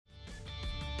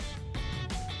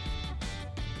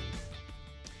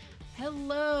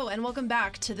Hello, and welcome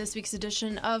back to this week's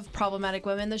edition of Problematic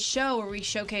Women, the show where we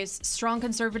showcase strong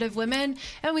conservative women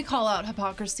and we call out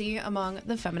hypocrisy among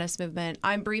the feminist movement.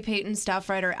 I'm Bree Payton, staff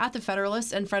writer at The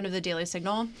Federalist and friend of the Daily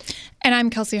Signal. And I'm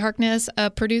Kelsey Harkness,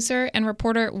 a producer and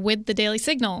reporter with the Daily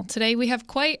Signal. Today we have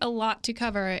quite a lot to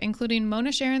cover, including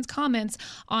Mona Sharon's comments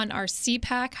on our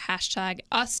CPAC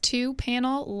 #US2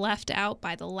 panel left out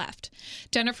by the left.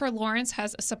 Jennifer Lawrence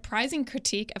has a surprising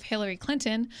critique of Hillary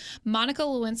Clinton. Monica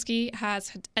Lewinsky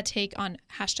has a take on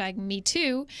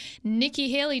 #MeToo. Nikki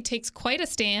Haley takes quite a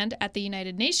stand at the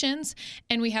United Nations.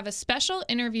 And we have a special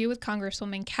interview with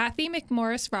Congresswoman Cathy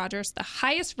McMorris Rodgers, the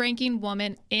highest ranking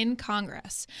woman in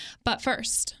Congress. But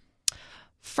first,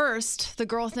 the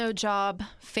girl with no job,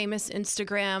 famous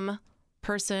Instagram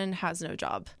person has no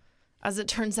job. As it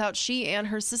turns out, she and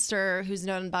her sister, who's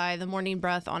known by The Morning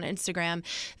Breath on Instagram,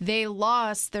 they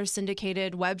lost their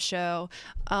syndicated web show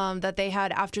that they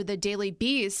had after the Daily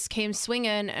Beast came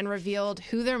swinging and revealed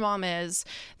who their mom is.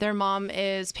 Their mom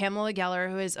is Pamela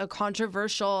Geller, who is a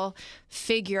controversial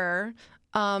figure.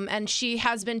 And she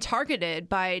has been targeted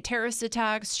by terrorist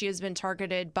attacks. She has been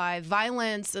targeted by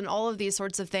violence and all of these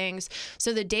sorts of things.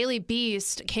 So the Daily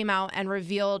Beast came out and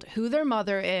revealed who their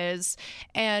mother is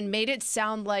and made it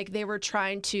sound like they were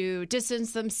trying to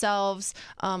distance themselves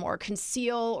or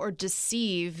conceal or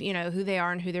deceive, who they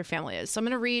are and who their family is. So I'm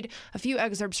going to read a few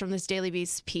excerpts from this Daily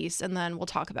Beast piece and then we'll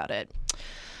talk about it.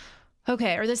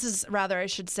 Okay, or this is rather, I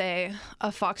should say,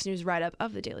 a Fox News write-up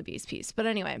of the Daily Beast piece. But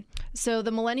anyway, so the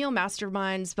millennial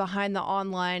masterminds behind the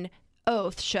online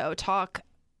Oath show behind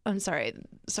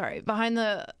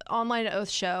the online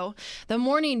Oath show, The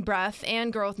Morning Breath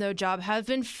and Girl with No Job have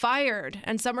been fired.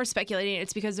 And some are speculating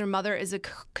it's because their mother is a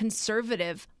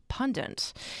conservative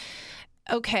pundit.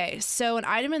 Okay, so an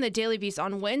item in the Daily Beast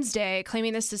on Wednesday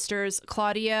claiming the sisters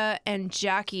Claudia and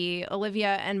Jackie,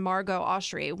 Olivia and Margot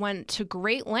Oshry, went to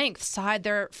great lengths to hide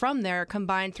from their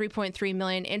combined 3.3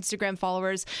 million Instagram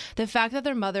followers the fact that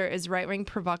their mother is right-wing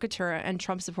provocateur and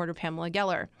Trump supporter Pamela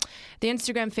Geller. The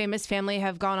Instagram famous family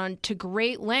have gone on to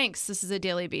great lengths, this is a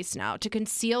Daily Beast now, to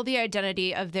conceal the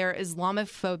identity of their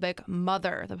Islamophobic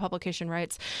mother, the publication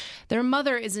writes. Their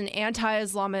mother is an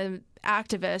anti-Islamic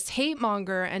activist, hate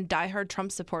monger, and diehard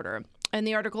Trump supporter. And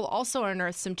the article also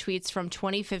unearthed some tweets from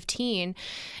 2015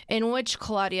 in which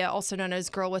Claudia, also known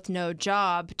as Girl with No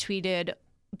Job, tweeted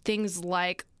things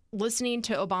like, listening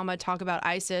to Obama talk about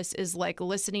ISIS is like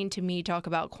listening to me talk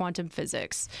about quantum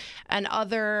physics, and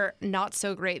other not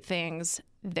so great things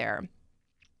there.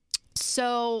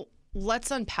 So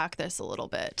let's unpack this a little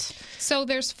bit. So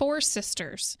there's 4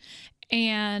 sisters.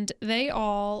 And they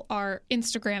all are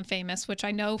Instagram famous, which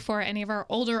I know for any of our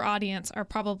older audience are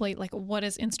probably like, what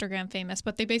is Instagram famous?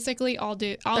 But they basically all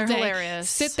do all They're day hilarious.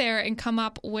 Sit there and come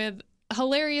up with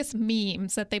hilarious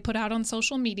memes that they put out on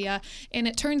social media. And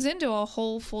it turns into a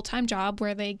whole full-time job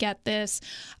where they get this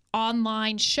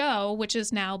online show, which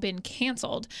has now been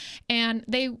canceled. And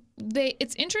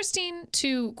it's interesting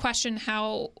to question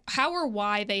how or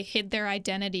why they hid their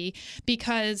identity,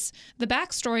 because the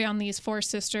backstory on these 4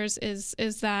 sisters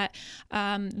is that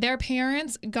their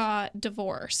parents got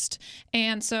divorced,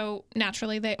 and so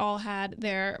naturally they all had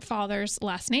their father's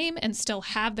last name and still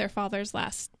have their father's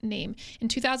last name. In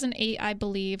 2008, I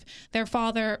believe, their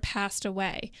father passed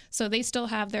away, so they still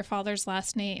have their father's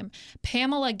last name.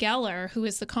 Pamela Geller, who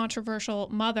is the controversial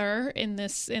mother in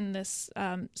this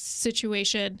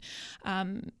situation,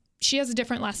 she has a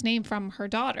different last name from her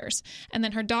daughters. And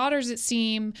then her daughters, it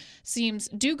seems,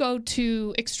 do go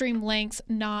to extreme lengths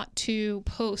not to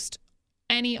post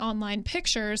any online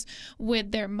pictures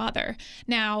with their mother.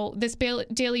 Now, this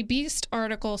Daily Beast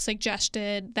article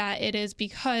suggested that it is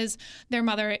because their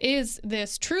mother is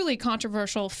this truly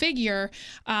controversial figure,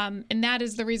 and that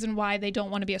is the reason why they don't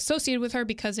want to be associated with her,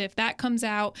 because if that comes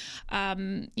out,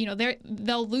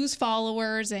 they'll lose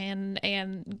followers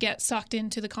and get sucked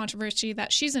into the controversy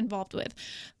that she's involved with.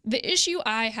 The issue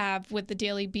I have with the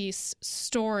Daily Beast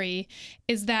story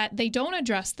is that they don't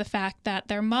address the fact that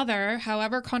their mother,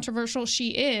 however controversial she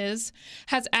is,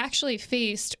 has actually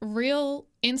faced real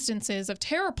instances of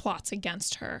terror plots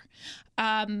against her.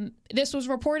 This was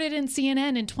reported in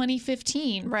CNN in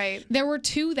 2015. Right. There were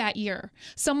 2 that year.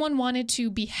 Someone wanted to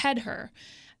behead her.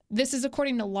 This is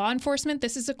according to law enforcement.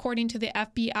 This is according to the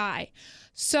FBI.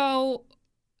 So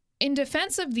in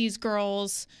defense of these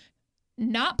girls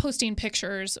not posting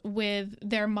pictures with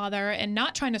their mother and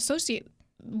not trying to associate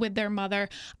with their mother,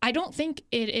 I don't think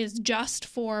it is just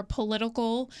for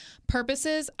political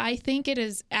purposes. I think it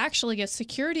is actually a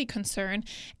security concern.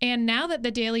 And now that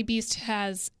the Daily Beast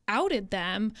has outed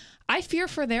them, I fear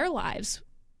for their lives.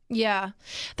 Yeah,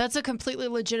 that's a completely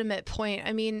legitimate point.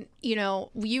 I mean, you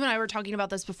and I were talking about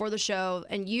this before the show,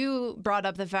 and you brought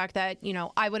up the fact that,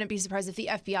 I wouldn't be surprised if the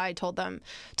FBI told them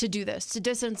to do this, to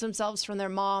distance themselves from their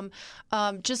mom,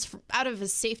 just out of a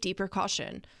safety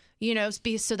precaution.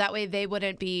 So that way they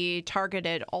wouldn't be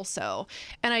targeted also.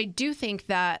 And I do think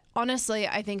that, honestly,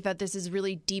 I think that this is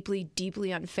really deeply,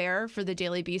 deeply unfair for the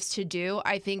Daily Beast to do.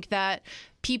 I think that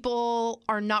people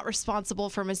are not responsible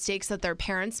for mistakes that their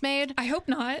parents made. I hope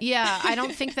not. Yeah, I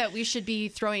don't think that we should be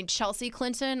throwing Chelsea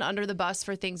Clinton under the bus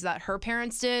for things that her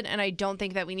parents did. And I don't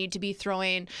think that we need to be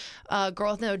throwing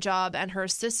Girl with No Job and her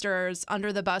sisters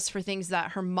under the bus for things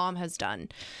that her mom has done.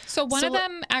 So one of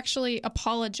them actually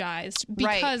apologized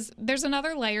because there's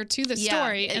another layer to the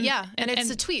story. And it's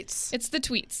the tweets. It's the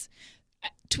tweets.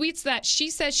 Tweets that she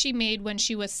says she made when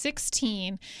she was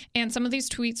 16, and some of these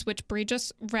tweets, which Brie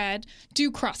just read, do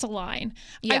cross a line.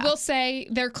 Yeah. I will say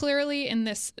they're clearly in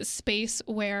this space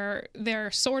where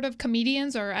they're sort of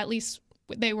comedians, or at least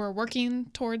they were working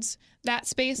towards that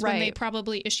space when they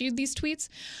probably issued these tweets.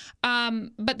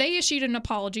 But they issued an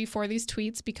apology for these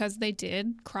tweets because they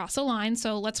did cross a line.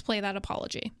 So let's play that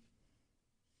apology.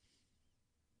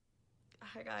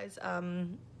 Hi, guys.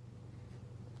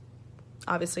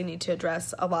 Obviously need to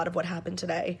address a lot of what happened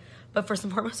today. But first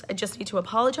and foremost, I just need to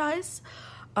apologize.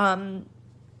 Some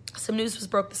news was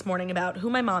broke this morning about who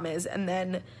my mom is, and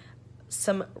then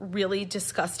some really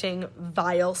disgusting,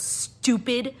 vile,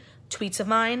 stupid tweets of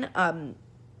mine,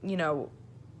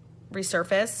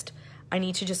 resurfaced. I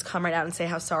need to just come right out and say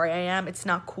how sorry I am. It's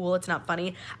not cool. It's not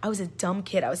funny. I was a dumb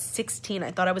kid. I was 16.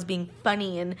 I thought I was being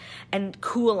funny and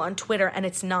cool on Twitter, and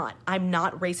it's not. I'm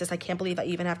not racist. I can't believe I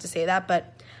even have to say that,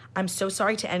 but I'm so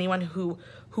sorry to anyone who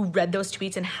read those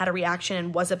tweets and had a reaction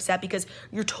and was upset, because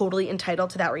you're totally entitled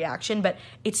to that reaction. But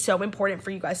it's so important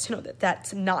for you guys to know that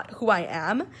that's not who I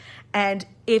am. And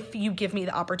if you give me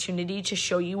the opportunity to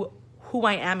show you who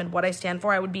I am and what I stand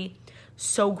for, I would be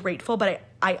so grateful. But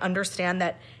I understand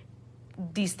that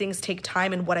these things take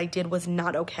time, and what I did was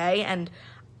not okay. And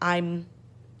I'm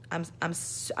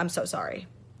so sorry.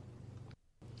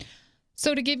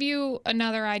 So to give you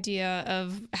another idea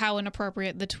of how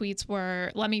inappropriate the tweets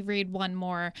were, let me read one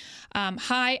more.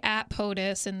 Hi, at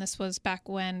POTUS, and this was back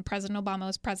when President Obama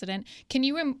was president. Can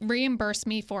you reimburse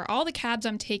me for all the cabs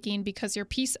I'm taking because your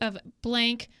piece of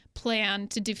blank plan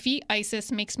to defeat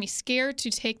ISIS makes me scared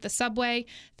to take the subway?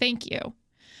 Thank you.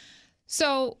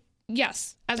 So,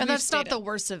 yes. And that's stated. Not the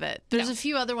worst of it. There's a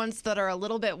few other ones that are a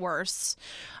little bit worse.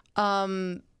 But,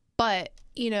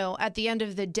 at the end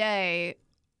of the day,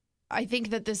 I think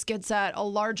that this gets at a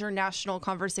larger national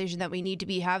conversation that we need to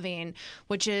be having,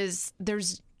 which is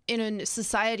there's in a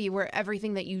society where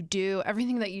everything that you do,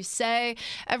 everything that you say,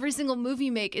 every single move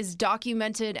you make is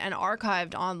documented and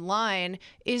archived online.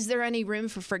 Is there any room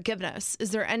for forgiveness?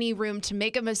 Is there any room to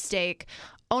make a mistake,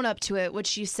 own up to it, which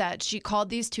she said? She called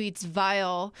these tweets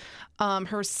vile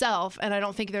herself, and I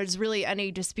don't think there's really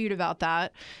any dispute about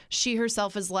that. She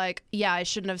herself is like, yeah, I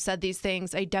shouldn't have said these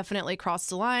things. I definitely crossed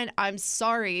the line. I'm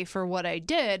sorry for what I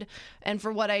did, and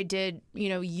for what I did,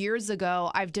 years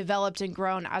ago. I've developed and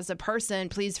grown as a person.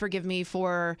 Please forgive me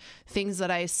for things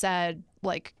that I said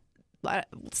like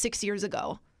 6 years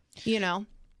ago,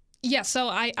 Yeah, so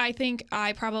I think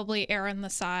I probably err on the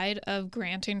side of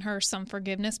granting her some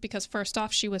forgiveness because first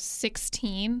off, she was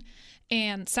 16.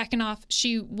 And second off,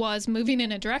 she was moving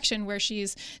in a direction where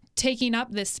she's taking up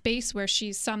this space where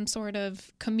she's some sort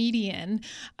of comedian.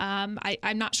 I'm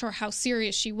not sure how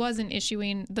serious she was in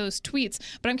issuing those tweets,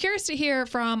 but I'm curious to hear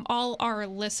from all our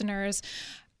listeners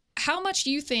how much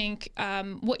you think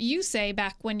what you say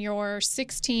back when you're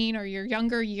 16 or your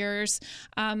younger years,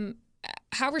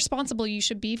 how responsible you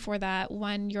should be for that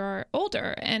when you're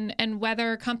older, and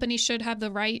whether companies should have the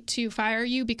right to fire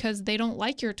you because they don't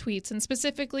like your tweets. And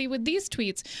specifically with these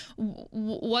tweets,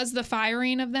 was the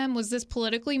firing of them, was this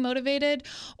politically motivated,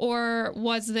 or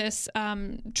was this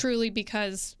truly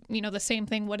because, the same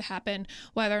thing would happen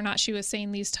whether or not she was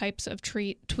saying these types of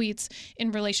tweets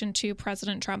in relation to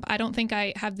President Trump? I don't think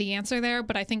I have the answer there,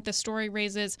 but I think the story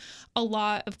raises a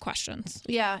lot of questions.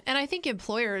 Yeah, and I think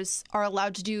employers are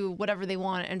allowed to do whatever they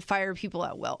want and fire people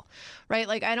at will, right?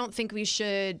 Like, I think we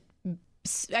should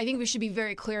be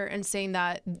very clear in saying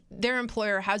that their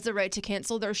employer has the right to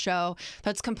cancel their show.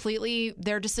 That's completely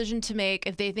their decision to make.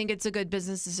 If they think it's a good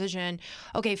business decision,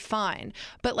 okay, fine.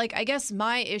 But I guess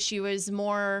my issue is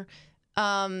more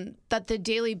that the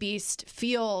Daily Beast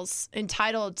feels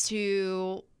entitled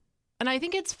to, and I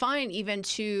think it's fine even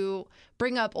to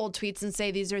bring up old tweets and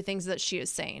say these are things that she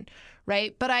is saying,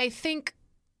 right? But I think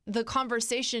the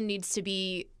conversation needs to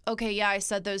be, okay, yeah, I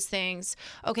said those things.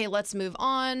 Okay, let's move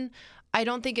on. I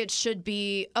don't think it should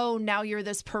be, oh, now you're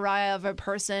this pariah of a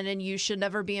person and you should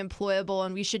never be employable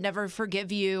and we should never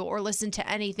forgive you or listen to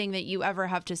anything that you ever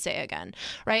have to say again,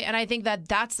 right? And I think that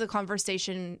that's the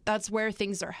conversation, that's where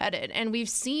things are headed. And we've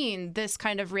seen this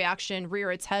kind of reaction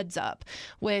rear its heads up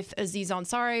with Aziz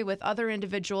Ansari, with other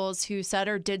individuals who said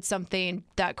or did something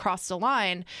that crossed a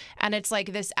line. And it's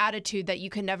like this attitude that you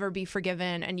can never be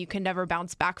forgiven and you can never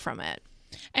bounce back from it.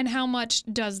 And how much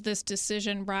does this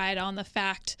decision ride on the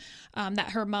fact that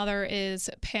her mother is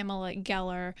Pamela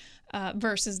Geller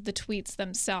versus the tweets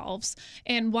themselves?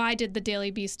 And why did the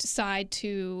Daily Beast decide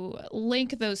to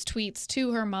link those tweets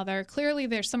to her mother? Clearly,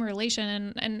 there's some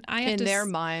relation, and I have in their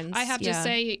minds. I have to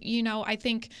say, I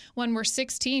think when we're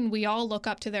 16, we all look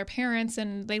up to their parents,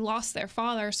 and they lost their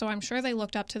father, so I'm sure they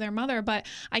looked up to their mother. But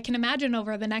I can imagine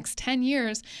over the next 10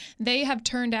 years, they have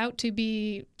turned out to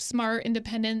be smart,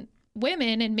 independent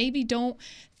women and maybe don't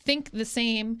think the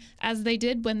same as they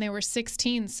did when they were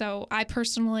 16. So I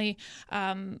personally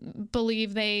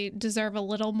believe they deserve a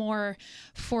little more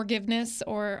forgiveness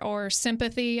or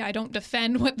sympathy. I don't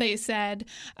defend what they said,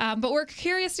 but we're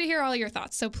curious to hear all your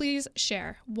thoughts. So please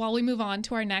share while we move on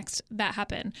to our next That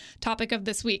Happened topic of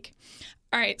this week.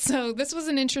 All right, so this was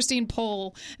an interesting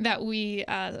poll that we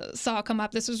saw come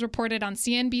up. This was reported on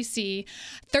CNBC.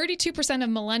 32% of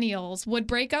millennials would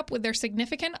break up with their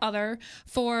significant other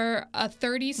for a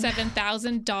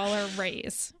 $37,000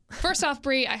 raise. First off,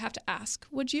 Brie, I have to ask,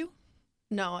 would you?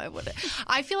 No, I wouldn't.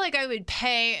 I feel like I would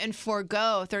pay and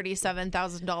forego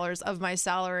 $37,000 of my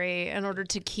salary in order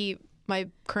to keep my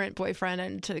current boyfriend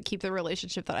and to keep the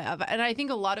relationship that I have. And I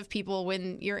think a lot of people,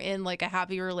 when you're in like a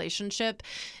happy relationship,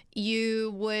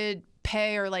 you would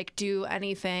pay or like do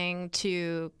anything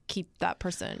to keep that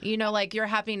person. Like your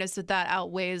happiness with that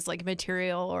outweighs like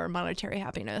material or monetary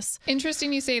happiness.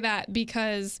 Interesting you say that,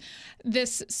 because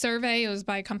this survey, it was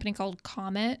by a company called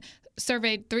Comet,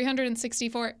 surveyed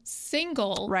 364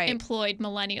 single employed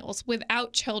millennials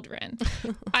without children.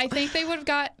 I think they would have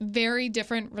got very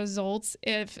different results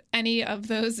if any of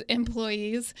those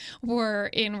employees were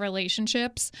in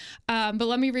relationships. But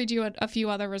let me read you a few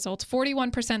other results.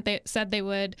 41% they said they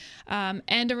would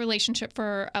end a relationship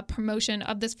for a promotion.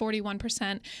 Of this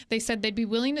 41%, they said they'd be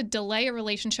willing to delay a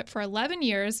relationship for 11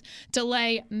 years,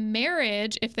 delay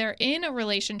marriage if they're in a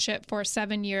relationship for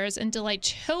 7 years, and delay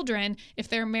children if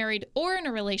they're married or in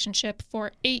a relationship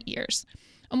for 8 years.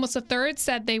 Almost a third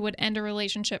said they would end a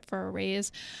relationship for a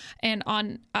raise, and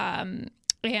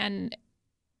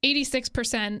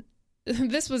 86%.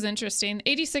 This was interesting.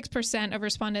 86% of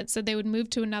respondents said they would move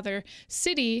to another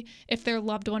city if their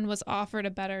loved one was offered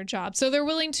a better job. So they're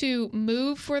willing to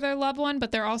move for their loved one,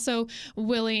 but they're also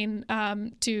willing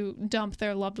to dump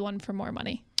their loved one for more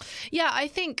money. Yeah, I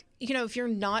think, if you're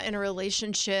not in a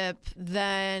relationship,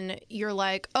 then you're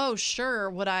like, oh, sure,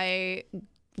 would I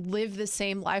live the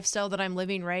same lifestyle that I'm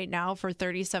living right now for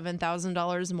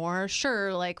 $37,000 more?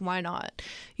 Sure, like, why not?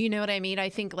 You know what I mean? I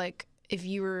think, like, if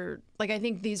you were, like, I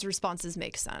think these responses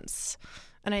make sense.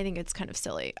 And I think it's kind of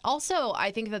silly. Also,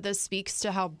 I think that this speaks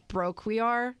to how broke we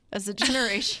are as a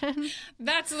generation.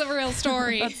 That's the real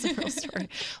story. That's the real story.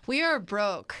 We are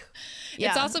broke. Yeah.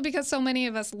 It's also because so many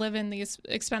of us live in these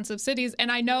expensive cities,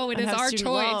 and I know it is our choice.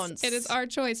 Loans. It is our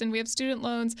choice, and we have student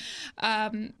loans.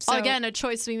 So again, a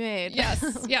choice we made.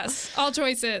 Yes. All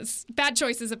choices. Bad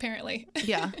choices, apparently.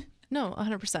 Yeah. No,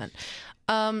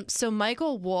 100%. So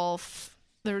Michael Wolff,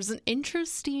 there's an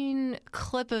interesting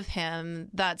clip of him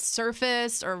that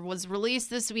surfaced or was released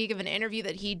this week of an interview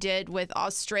that he did with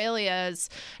Australia's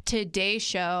Today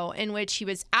Show, in which he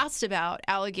was asked about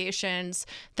allegations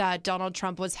that Donald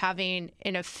Trump was having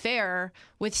an affair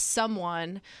with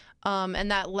someone. And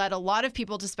that led a lot of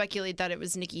people to speculate that it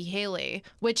was Nikki Haley,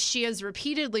 which she has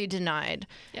repeatedly denied.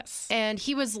 Yes. And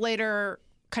he was later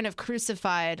kind of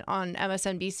crucified on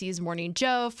MSNBC's Morning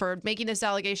Joe for making this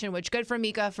allegation, which good for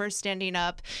Mika for standing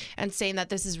up and saying that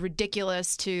this is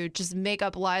ridiculous to just make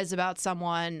up lies about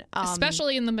someone.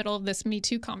 Especially in the middle of this Me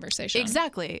Too conversation.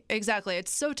 Exactly.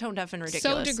 It's so tone deaf and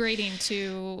ridiculous. So degrading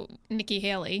to Nikki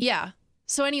Haley. Yeah.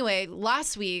 So anyway,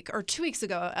 last week, or 2 weeks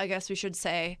ago, I guess we should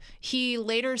say, he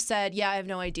later said, yeah, I have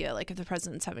no idea, like, if the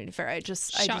president's having an affair. I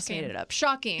just made it up.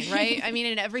 Shocking, right? I mean,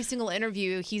 in every single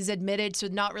interview, he's admitted to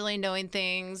not really knowing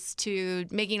things, to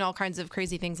making all kinds of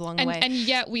crazy things along the way. And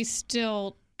yet we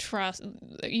still trust,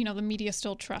 the media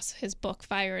still trusts his book,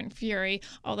 Fire and Fury,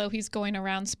 although he's going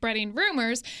around spreading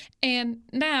rumors and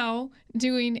now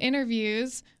doing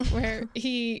interviews where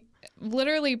he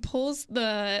literally pulls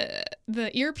the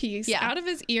earpiece out of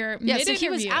his ear mid-interview. So he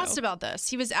was asked about this.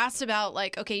 He was asked about,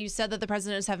 like, okay, you said that the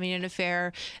president is having an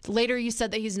affair. Later you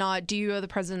said that he's not. Do you owe the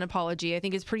president an apology? I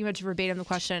think it's pretty much verbatim the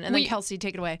question. And then Kelsey,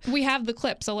 take it away. We have the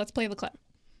clip, so let's play the clip.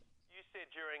 You said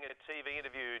during a TV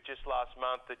interview just last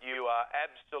month that you are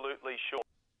absolutely sure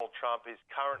Donald Trump is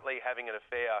currently having an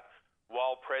affair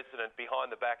while president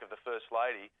behind the back of the First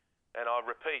Lady. And I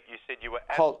repeat, you said you were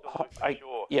absolutely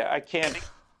sure. Yeah, I can't.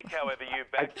 However, you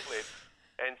backflipped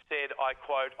and said, I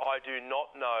quote, I do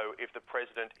not know if the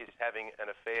president is having an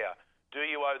affair. Do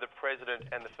you owe the president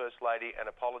and the First Lady an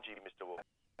apology, Mr. Wolf?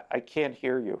 I can't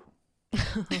hear you.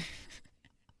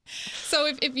 So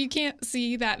if you can't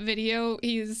see that video,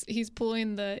 he's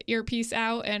pulling the earpiece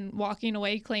out and walking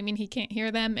away, claiming he can't hear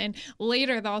them. And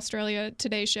later, the Australia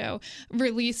Today show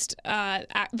released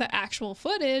the actual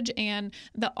footage and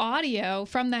the audio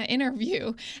from that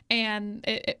interview, and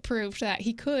it proved that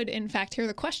he could, in fact, hear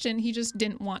the question. He just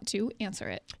didn't want to answer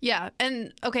it. Yeah,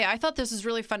 and okay, I thought this was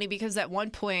really funny because at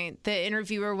one point the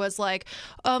interviewer was like,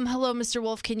 "Hello, Mr.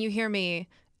 Wolf, can you hear me?"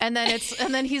 And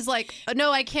then he's like,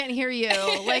 "No, I can't hear you."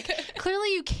 Like,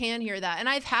 clearly you can hear that. And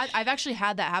I've actually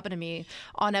had that happen to me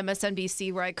on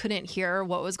MSNBC where I couldn't hear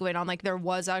what was going on. Like, there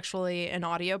was actually an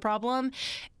audio problem,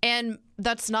 and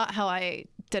that's not how I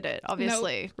did it,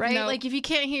 obviously, right? Nope. Like, if you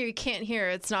can't hear, you can't hear.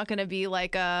 It's not going to be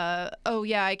like oh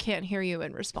yeah, I can't hear you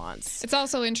in response. It's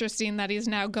also interesting that he's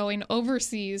now going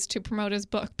overseas to promote his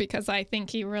book, because I think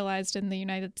he realized in the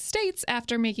United States,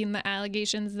 after making the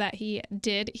allegations that he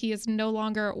did, he is no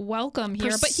longer welcome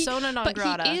here. Persona non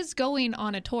grata. But he is going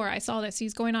on a tour. I saw this.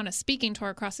 He's going on a speaking tour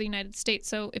across the United States.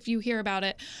 So if you hear about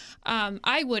it,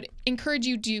 I would encourage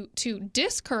you to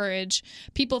discourage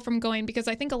people from going, because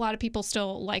I think a lot of people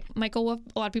still like Michael Wolff.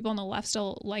 A lot of people on the left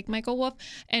still like Michael Wolff,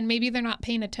 and maybe they're not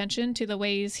paying attention to the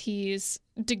ways he's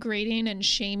degrading and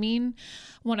shaming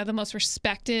one of the most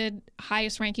respected,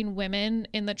 highest ranking women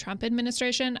in the Trump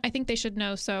administration. I think they should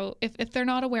know. So if they're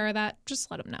not aware of that,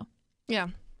 just let them know. Yeah,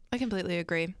 I completely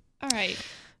agree. All right.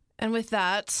 And with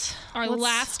that, our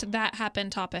last That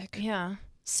Happened topic. Yeah.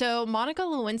 So Monica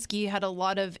Lewinsky had a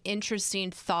lot of interesting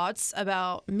thoughts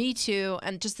about Me Too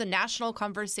and just the national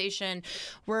conversation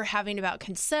we're having about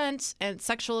consent and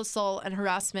sexual assault and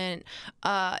harassment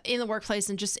in the workplace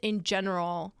and just in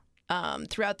general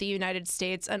throughout the United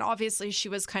States. And obviously she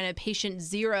was kind of patient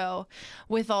zero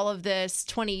with all of this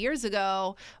 20 years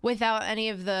ago without any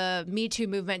of the Me Too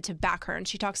movement to back her. And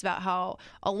she talks about how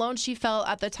alone she felt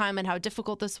at the time and how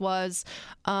difficult this was.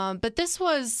 But this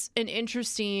was an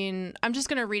interesting, I'm just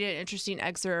going to read an interesting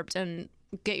excerpt and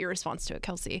get your response to it,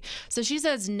 Kelsey. So she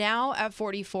says, now at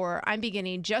 44, I'm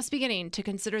just beginning to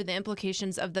consider the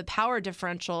implications of the power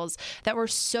differentials that were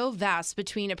so vast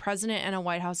between a president and a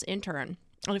White House intern.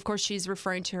 And of course, she's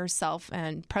referring to herself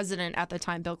and president at the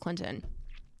time, Bill Clinton.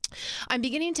 I'm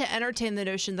beginning to entertain the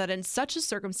notion that in such a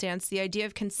circumstance, the idea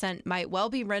of consent might well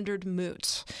be rendered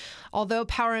moot. Although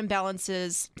power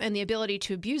imbalances and the ability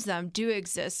to abuse them do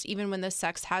exist, even when the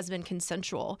sex has been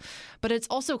consensual. But it's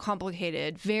also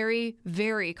complicated, very,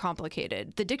 very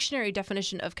complicated. The dictionary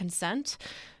definition of consent,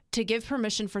 to give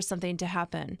permission for something to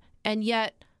happen. And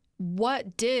yet,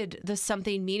 what did the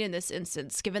something mean in this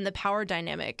instance, given the power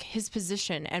dynamic, his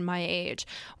position, and my age?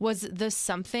 Was this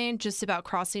something just about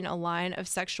crossing a line of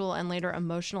sexual and later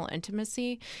emotional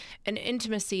intimacy? An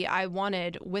intimacy I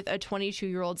wanted with a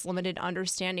 22-year-old's limited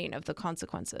understanding of the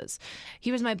consequences.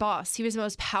 He was my boss. He was the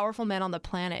most powerful man on the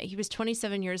planet. He was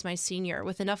 27 years my senior,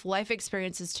 with enough life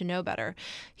experiences to know better.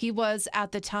 He was,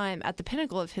 at the time, at the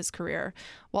pinnacle of his career,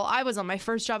 while I was on my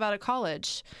first job out of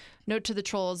college. Note to the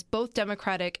trolls, both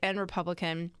Democratic and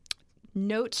Republican.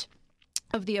 Note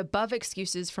of the above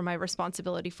excuses for my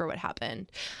responsibility for what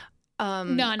happened.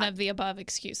 None of the above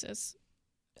excuses.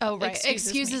 Oh, right.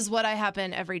 Excuses what I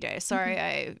happen every day. Sorry,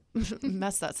 I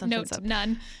messed that sentence up.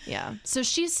 None. Yeah. So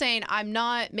she's saying, I'm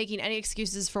not making any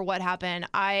excuses for what happened.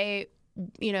 I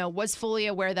was fully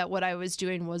aware that what I was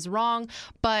doing was wrong.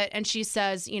 And she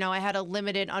says, I had a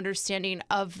limited understanding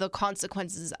of the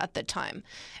consequences at the time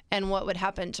and what would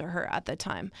happen to her at the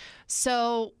time.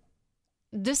 So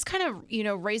this kind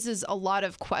of, raises a lot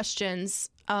of questions.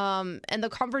 And the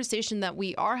conversation that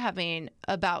we are having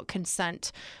about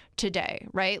consent today,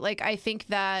 right? Like, I think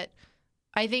that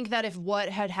if what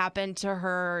had happened to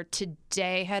her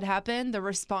today had happened, the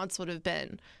response would have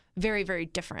been very, very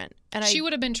different. And she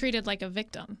would have been treated like a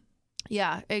victim.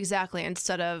 Yeah, exactly.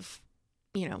 Instead of,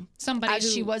 somebody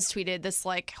as she was tweeted, this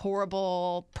like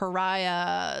horrible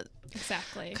pariah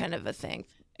exactly kind of a thing.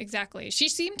 Exactly. She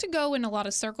seemed to go in a lot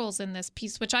of circles in this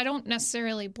piece, which I don't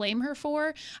necessarily blame her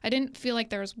for. I didn't feel like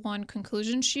there was one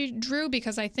conclusion she drew,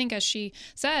 because I think, as she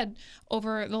said,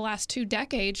 over the last 2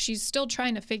 decades, she's still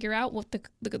trying to figure out what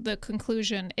the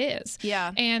conclusion is.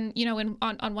 Yeah. And, you know,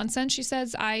 on one sense, she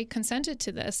says, I consented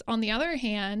to this. On the other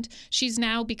hand, she's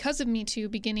now, because of Me Too,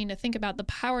 beginning to think about the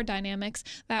power dynamics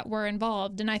that were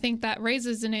involved. And I think that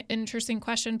raises an interesting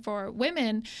question for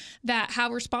women, that how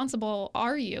responsible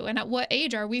are you? And at what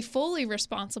age are we fully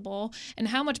responsible, and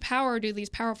how much power do these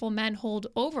powerful men hold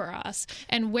over us,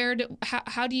 and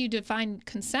how do you define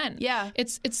consent? Yeah,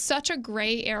 it's such a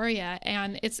gray area,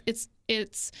 and it's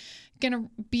going to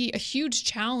be a huge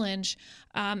challenge,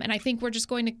 and I think we're just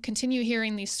going to continue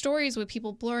hearing these stories with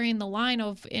people blurring the line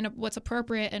of what's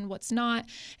appropriate and what's not.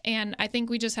 And I think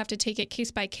we just have to take it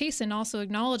case by case, and also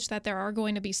acknowledge that there are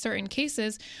going to be certain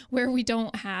cases where we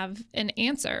don't have an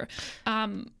answer.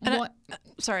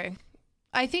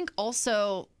 I think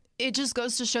also it just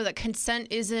goes to show that consent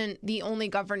isn't the only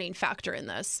governing factor in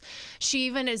this. She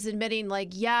even is admitting,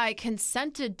 like, yeah, I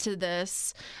consented to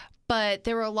this, but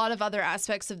there were a lot of other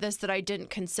aspects of this that I didn't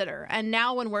consider. And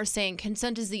now when we're saying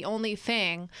consent is the only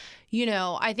thing, you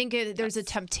know, I think there's a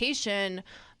temptation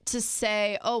to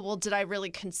say, oh, well, did I really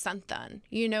consent then?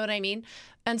 You know what I mean?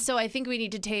 And so I think we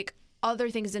need to take other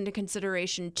things into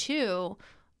consideration too,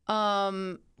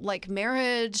 like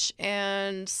marriage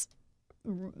and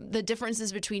the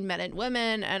differences between men and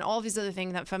women and all these other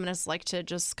things that feminists like to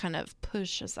just kind of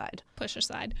push aside.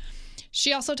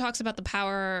 She also talks about the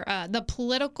power, the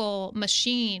political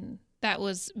machine that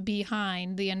was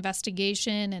behind the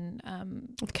investigation and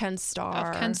of Ken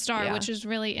Starr, yeah. Which is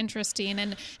really interesting,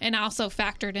 and also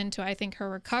factored into, I think, her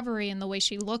recovery and the way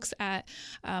she looks at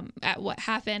what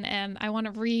happened. And I want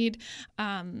to read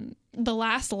the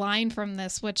last line from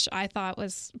this, which I thought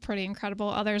was pretty incredible.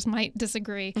 Others might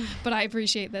disagree, but I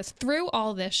appreciate this. Through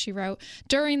all this, she wrote,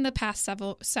 during the past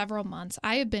several months,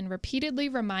 I have been repeatedly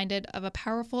reminded of a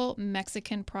powerful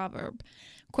Mexican proverb.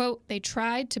 Quote, they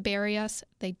tried to bury us.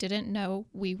 They didn't know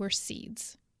we were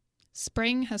seeds.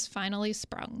 Spring has finally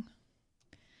sprung.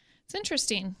 It's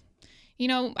interesting. You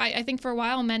know, I think for a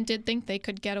while men did think they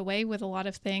could get away with a lot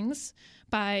of things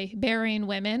by burying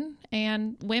women,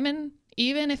 and women,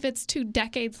 even if it's 2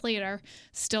 decades later,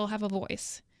 still have a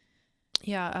voice.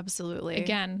 Yeah, absolutely.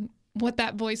 Again, what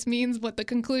that voice means, what the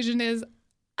conclusion is,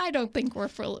 I don't think we're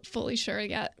fully sure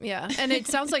yet. Yeah, and it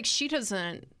sounds like she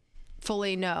doesn't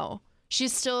fully know.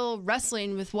 She's still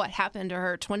wrestling with what happened to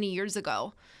her 20 years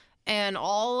ago and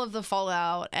all of the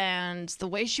fallout and the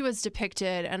way she was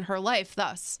depicted and her life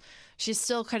thus. She's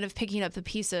still kind of picking up the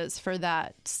pieces for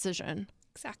that decision.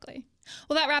 Exactly.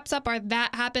 Well, that wraps up our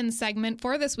That Happened segment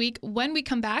for this week. When we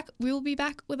come back, we will be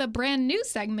back with a brand new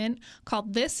segment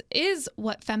called This Is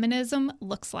What Feminism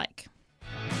Looks Like.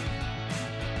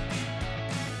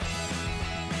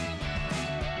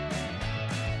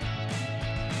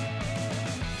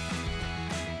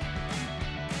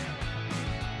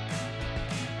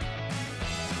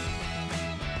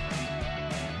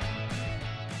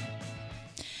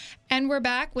 And we're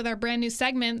back with our brand new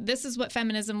segment, This Is What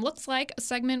Feminism Looks Like, a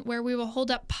segment where we will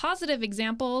hold up positive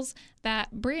examples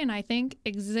that Brie and I think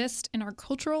exist in our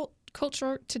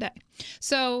culture today.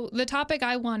 So the topic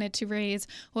I wanted to raise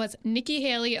was Nikki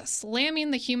Haley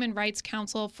slamming the Human Rights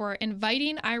Council for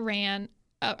inviting an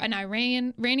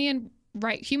Iranian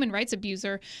human rights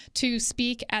abuser to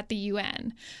speak at the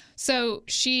UN. So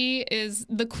she is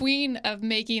the queen of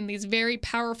making these very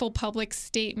powerful public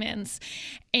statements.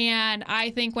 And I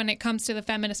think when it comes to the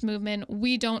feminist movement,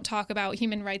 we don't talk about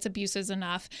human rights abuses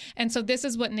enough. And so this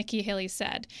is what Nikki Haley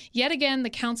said. Yet again,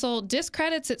 the council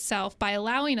discredits itself by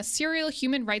allowing a serial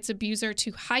human rights abuser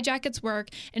to hijack its work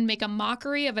and make a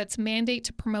mockery of its mandate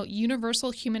to promote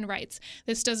universal human rights.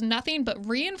 This does nothing but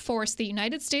reinforce the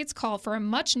United States call for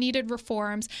much needed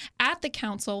reforms at the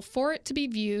council for it to be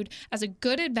viewed as a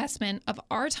good investment of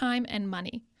our time and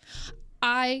money.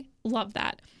 I love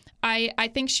that. I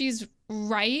think she's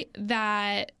right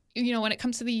that, you know, when it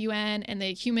comes to the UN and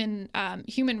the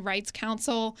Human Rights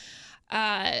Council,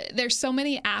 there's so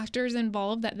many actors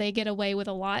involved that they get away with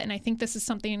a lot. And I think this is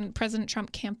something President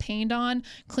Trump campaigned on,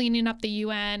 cleaning up the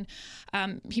UN.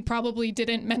 He probably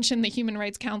didn't mention the Human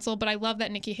Rights Council, but I love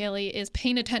that Nikki Haley is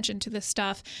paying attention to this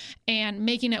stuff and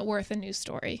making it worth a news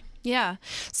story. Yeah.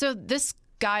 So this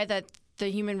guy that the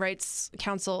Human Rights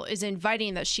Council is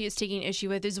inviting, that she is taking issue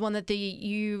with, is one that the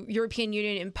European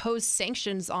Union imposed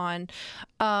sanctions on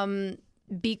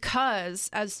because,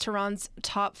 as Tehran's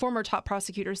former top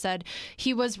prosecutor said,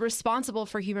 he was responsible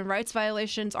for human rights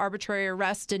violations, arbitrary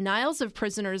arrests, denials of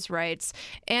prisoners' rights,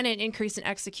 and an increase in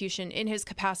execution in his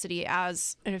capacity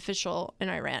as an official in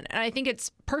Iran. And I think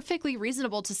it's perfectly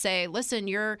reasonable to say, listen,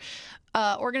 your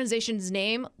organization's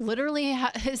name literally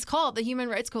is called the Human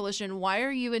Rights Coalition. Why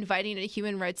are you inviting a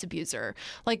human rights abuser?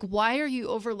 Like, why are you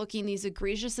overlooking these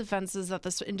egregious offenses that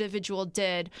this individual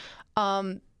did?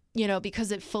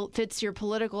 Because it fits your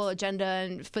political agenda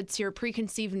and fits your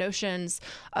preconceived notions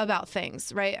about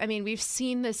things, right? I mean, we've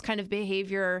seen this kind of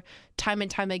behavior time and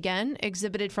time again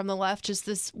exhibited from the left, just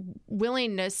this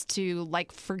willingness to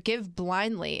forgive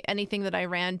blindly anything that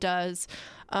Iran does,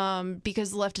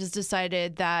 because the left has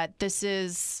decided that this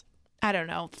is, I don't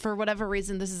know, for whatever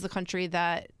reason, this is the country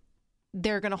that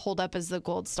they're going to hold up as the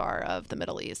gold star of the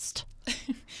Middle East.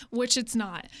 Which it's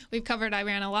not. We've covered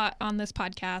Iran a lot on this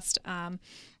podcast.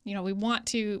 We want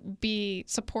to be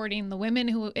supporting the women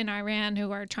who in Iran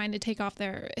who are trying to take off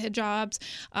their hijabs,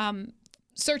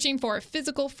 searching for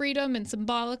physical freedom and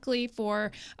symbolically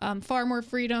for far more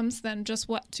freedoms than just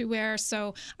what to wear.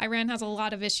 So Iran has a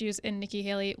lot of issues, and Nikki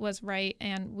Haley was right,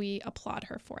 and we applaud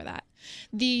her for that.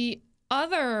 The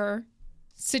other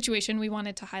situation we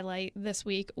wanted to highlight this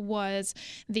week was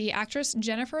the actress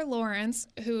Jennifer Lawrence,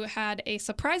 who had a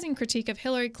surprising critique of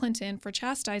Hillary Clinton for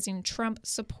chastising Trump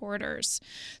supporters.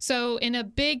 So in a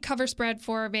big cover spread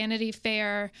for Vanity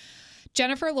Fair,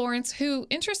 Jennifer Lawrence, who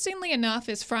interestingly enough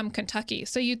is from Kentucky,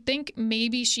 so you'd think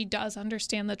maybe she does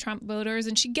understand the Trump voters,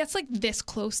 and she gets this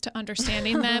close to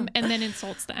understanding them and then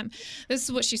insults them. This is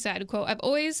what she said, quote, "I've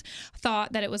always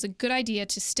thought that it was a good idea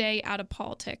to stay out of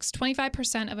politics.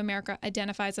 25% of America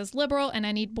identifies as liberal, and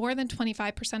I need more than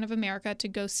 25% of America to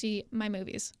go see my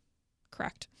movies."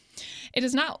 Correct. It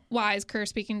is not wise, Kerr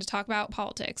speaking, to talk about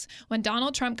politics. When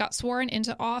Donald Trump got sworn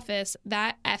into office,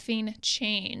 that effing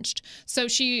changed. So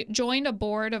she joined a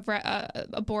board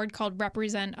called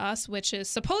Represent Us, which is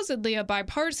supposedly a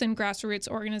bipartisan grassroots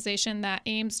organization that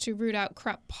aims to root out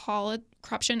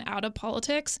corruption out of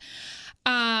politics.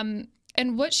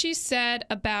 And what she said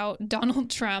about Donald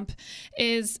Trump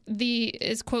is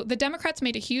quote, "The Democrats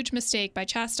made a huge mistake by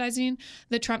chastising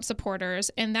the Trump supporters,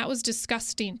 and that was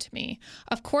disgusting to me.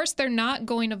 Of course, they're not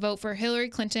going to vote for Hillary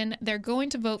Clinton. They're going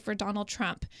to vote for Donald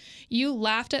Trump. You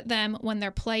laughed at them when their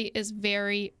plight is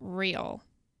very real."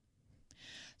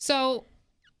 So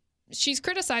she's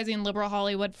criticizing liberal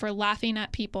Hollywood for laughing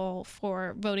at people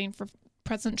for voting for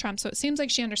President Trump. So it seems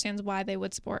like she understands why they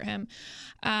would support him.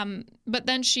 But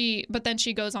then she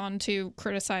goes on to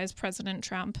criticize President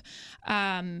Trump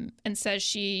and says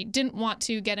she didn't want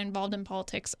to get involved in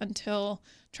politics until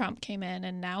Trump came in.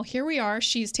 And now here we are.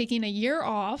 She's taking a year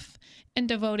off and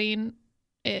devoting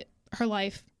her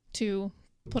life to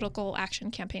political action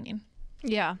campaigning.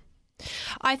 Yeah.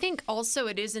 I think also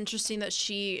it is interesting that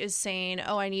she is saying,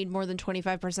 I need more than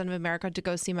 25% of America to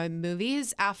go see my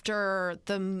movies after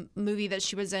the movie that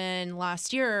she was in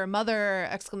last year, Mother, !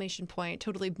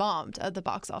 Totally bombed at the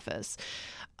box office.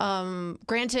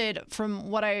 Granted, from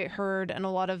what I heard and a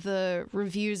lot of the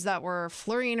reviews that were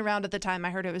flurrying around at the time, I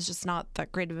heard it was just not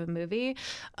that great of a movie.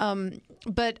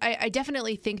 But I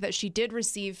definitely think that she did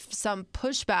receive some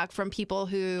pushback from people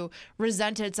who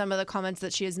resented some of the comments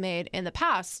that she has made in the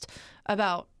past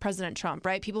about President Trump,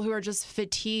 right? People who are just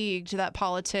fatigued that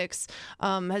politics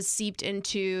has seeped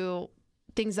into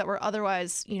things that were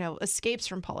otherwise, escapes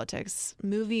from politics,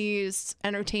 movies,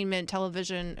 entertainment,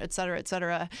 television, et cetera, et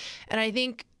cetera. And I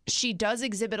think she does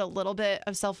exhibit a little bit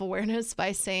of self-awareness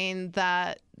by saying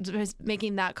that,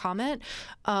 making that comment.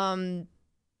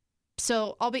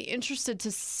 So I'll be interested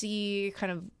to see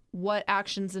kind of what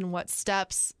actions and what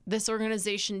steps this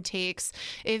organization takes,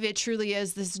 if it truly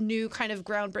is this new kind of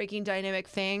groundbreaking dynamic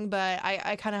thing. But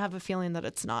I kind of have a feeling that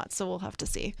it's not. So we'll have to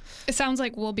see. It sounds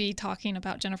like we'll be talking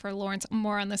about Jennifer Lawrence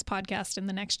more on this podcast in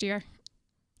the next year.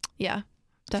 Yeah,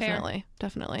 definitely. Fair.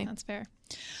 Definitely. That's fair.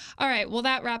 All right. Well,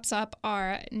 that wraps up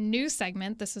our new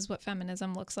segment. This is what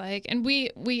feminism looks like. And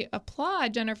we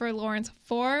applaud Jennifer Lawrence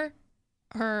for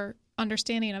her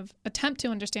attempt to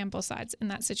understand both sides in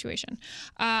that situation.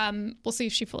 We'll see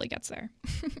if she fully gets there.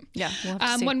 Yeah. We'll have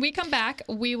to see. When we come back,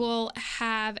 we will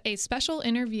have a special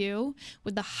interview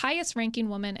with the highest ranking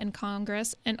woman in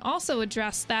Congress and also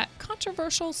address that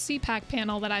controversial CPAC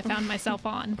panel that I found myself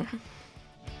on.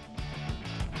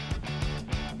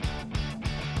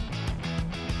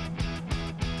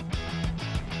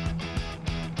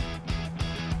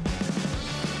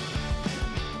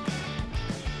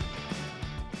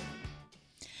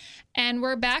 And And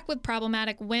we're back with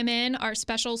Problematic Women, our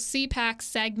special CPAC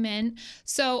segment.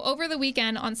 So over the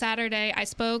weekend on Saturday, I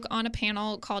spoke on a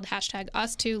panel called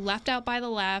 #Us2 Left Out by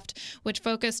the Left, which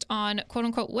focused on quote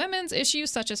unquote women's issues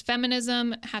such as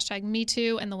feminism,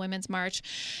 #MeToo, and the Women's March.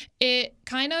 It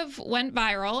kind of went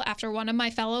viral after one of my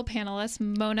fellow panelists,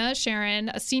 Mona Sharon,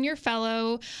 a senior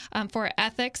fellow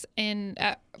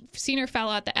senior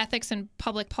fellow at the Ethics and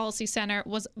Public Policy Center,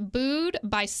 was booed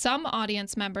by some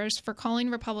audience members for calling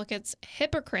Republicans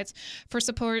hypocrites for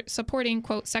supporting,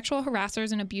 quote, sexual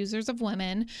harassers and abusers of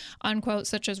women, unquote,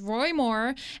 such as Roy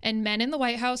Moore and men in the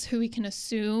White House who we can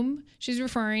assume she's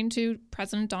referring to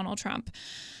President Donald Trump.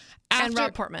 And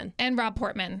Rob Portman.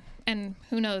 And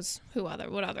who knows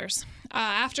what others.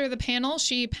 After the panel,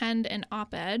 she penned an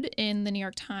op-ed in the New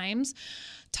York Times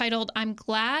titled, "I'm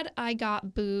Glad I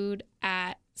Got Booed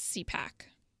at CPAC."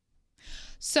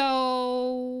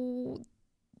 So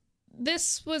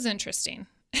this was interesting.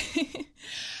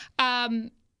 I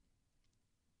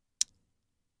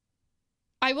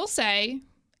will say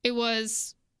it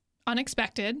was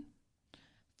unexpected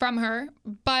from her,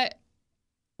 but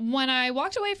when I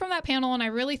walked away from that panel and I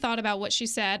really thought about what she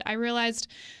said, I realized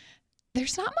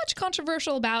there's not much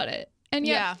controversial about it. And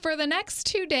yet for the next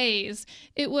 2 days,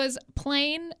 it was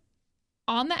playing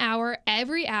on the hour,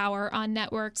 every hour on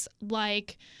networks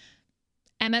like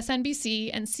MSNBC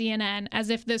and CNN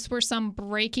as if this were some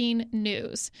breaking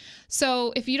news.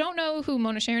 So if you don't know who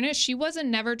Mona Sharon is, she was a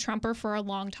never Trumper for a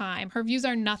long time. Her views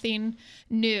are nothing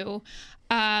new.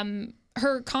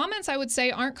 Her comments, I would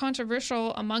say, aren't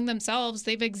controversial among themselves.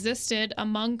 They've existed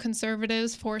among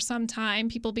conservatives for some time,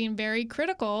 people being very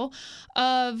critical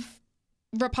of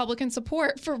Republican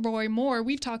support for Roy Moore.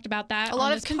 We've talked about that. A on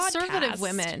lot this of conservative podcast.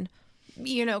 women,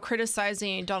 you know,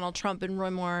 criticizing Donald Trump and Roy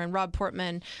Moore and Rob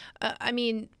Portman. I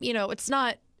mean, you know, it's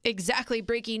not exactly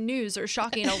breaking news or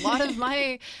shocking. A lot of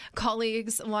my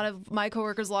colleagues, a lot of my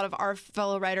coworkers, a lot of our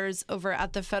fellow writers over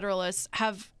at The Federalist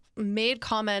have made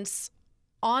comments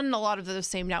on a lot of those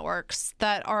same networks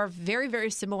that are very, very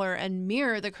similar and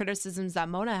mirror the criticisms that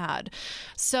Mona had.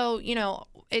 So, you know,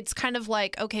 it's kind of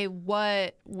like, okay,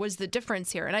 what was the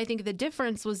difference here? And I think the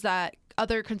difference was that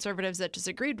other conservatives that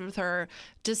disagreed with her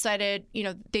decided, you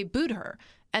know, they booed her.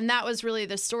 And that was really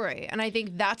the story. And I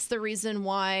think that's the reason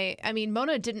why, I mean,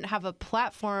 Mona didn't have a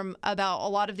platform about a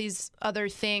lot of these other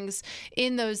things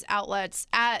in those outlets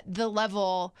at the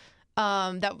level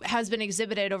that has been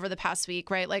exhibited over the past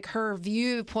week, right? Like her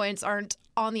viewpoints aren't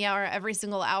on the hour every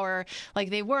single hour like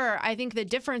they were. I think the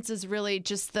difference is really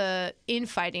just the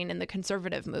infighting in the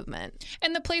conservative movement.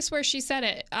 And the place where she said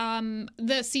it,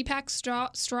 the CPAC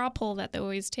straw poll that they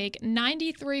always take,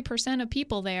 93% of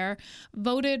people there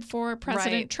voted for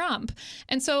President Trump.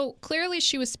 And so clearly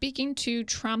she was speaking to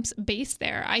Trump's base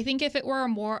there. I think if it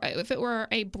were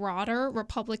a broader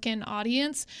Republican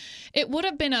audience, it would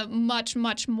have been a much,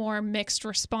 much more mixed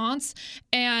response.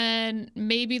 And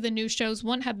maybe the news shows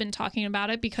wouldn't have been talking about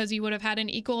it because you would have had an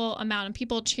equal amount of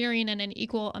people cheering and an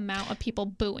equal amount of people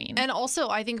booing. And also,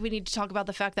 I think we need to talk about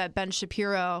the fact that Ben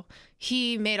Shapiro,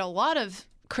 he made a lot of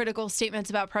critical statements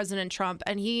about President Trump,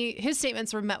 and his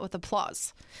statements were met with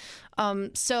applause.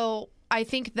 So I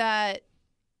think that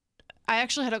I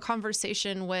actually had a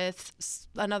conversation with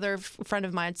another friend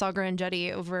of mine, Sagar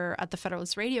Enjeti, over at the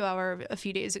Federalist Radio Hour a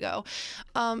few days ago.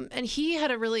 And he had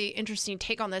a really interesting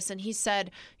take on this. And he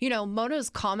said, you know, Mona's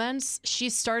comments, she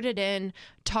started in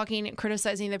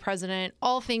criticizing the president,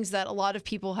 all things that a lot of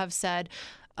people have said.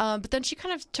 But then she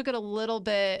kind of took it a little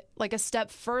bit like a step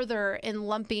further in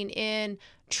lumping in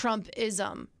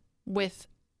Trumpism with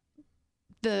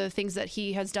the things that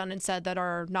he has done and said that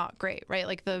are not great, right?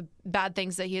 Like the bad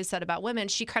things that he has said about women,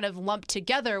 she kind of lumped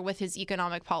together with his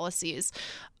economic policies.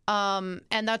 And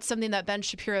that's something that Ben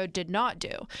Shapiro did not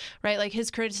do, right? Like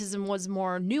his criticism was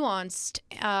more nuanced,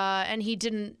 and he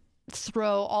didn't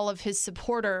throw all of his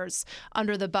supporters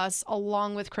under the bus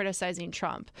along with criticizing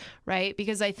Trump, right?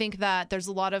 Because I think that there's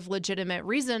a lot of legitimate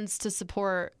reasons to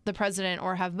support the president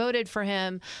or have voted for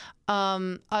him,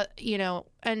 you know,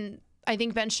 and I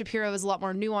think Ben Shapiro is a lot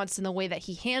more nuanced in the way that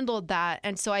he handled that.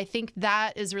 And so I think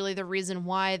that is really the reason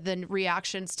why the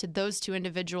reactions to those two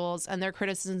individuals and their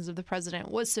criticisms of the president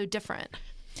was so different.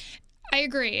 I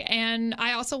agree. And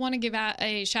I also want to give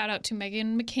a shout out to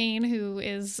Meghan McCain, who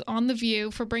is on The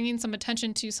View, for bringing some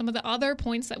attention to some of the other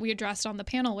points that we addressed on the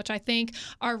panel, which I think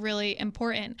are really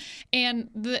important. And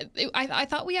I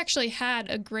thought we actually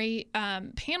had a great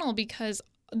panel because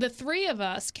the three of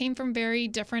us came from very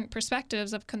different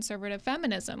perspectives of conservative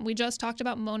feminism. We just talked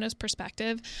about Mona's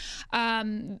perspective.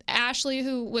 Ashley,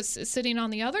 who was sitting on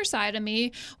the other side of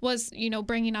me, was,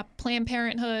 bringing up Planned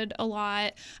Parenthood a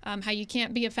lot, how you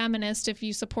can't be a feminist if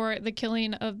you support the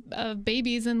killing of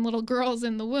babies and little girls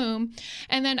in the womb.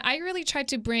 And then I really tried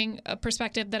to bring a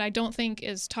perspective that I don't think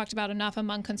is talked about enough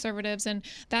among conservatives, and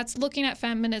that's looking at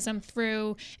feminism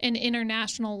through an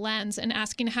international lens and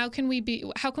asking how can we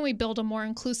build a more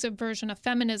inclusive version of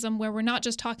feminism where we're not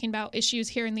just talking about issues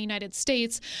here in the United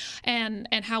States and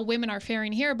how women are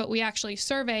faring here, but we actually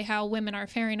survey how women are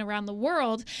faring around the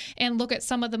world and look at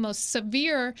some of the most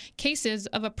severe cases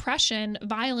of oppression,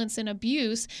 violence, and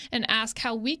abuse and ask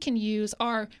how we can use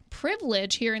our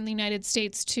privilege here in the United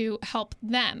States to help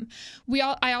them.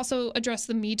 I also addressed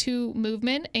the Me Too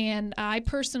movement, and I'd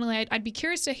be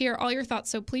curious to hear all your thoughts,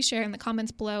 so please share in the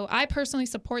comments below. I personally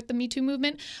support the Me Too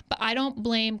movement, but I don't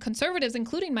blame conservatives,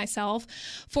 including myself,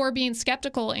 for being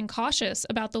skeptical and cautious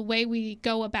about the way we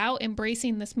go about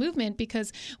embracing this movement,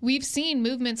 because we've seen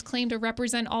movements claim to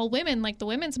represent all women, like the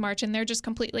Women's March, and they're just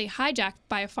completely hijacked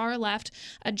by a far left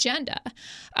agenda.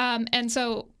 And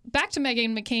so back to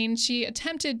Meghan McCain, she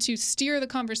attempted to steer the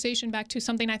conversation back to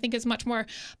something I think is much more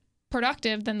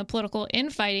productive than the political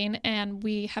infighting, and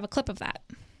we have a clip of that.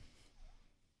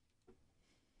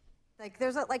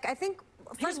 I think,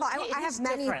 first of all, I have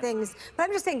many things, but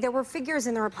I'm just saying there were figures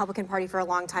in the Republican Party for a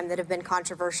long time that have been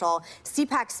controversial.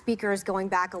 CPAC speakers going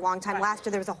back a long time. Right. Last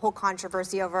year, there was a whole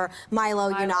controversy over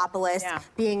Milo Yiannopoulos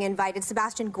being invited.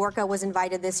 Sebastian Gorka was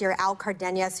invited this year. Al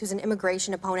Cardenas, who's an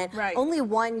immigration opponent. Right. Only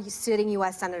one sitting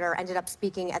U.S. senator ended up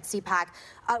speaking at CPAC.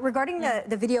 Regarding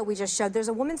the video we just showed, there's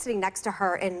a woman sitting next to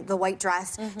her in the white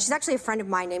dress. Mm-hmm. She's actually a friend of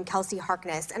mine named Kelsey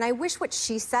Harkness. And I wish what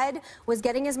she said was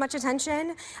getting as much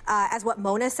attention as what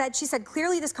Mona said. She said,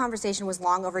 clearly this conversation was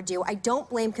long overdue. I don't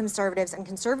blame conservatives and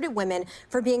conservative women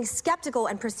for being skeptical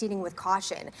and proceeding with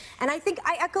caution. And I think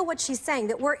I echo what she's saying,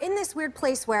 that we're in this weird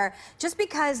place where just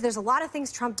because there's a lot of things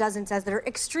Trump does and says that are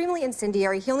extremely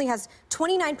incendiary, he only has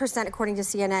 29%, according to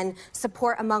CNN,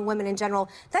 support among women in general.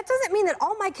 That doesn't mean that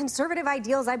all my conservative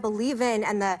ideals I believe in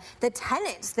and the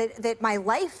tenets that my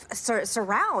life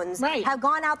surrounds have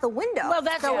gone out the window. Well,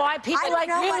 that's why people like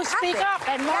you speak up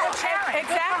and more sharing.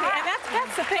 Exactly, and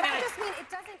that's the thing. I just mean it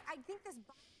doesn't. I think this.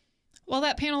 Well,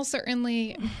 that panel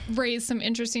certainly raised some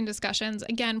interesting discussions.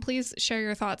 Again, please share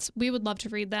your thoughts. We would love to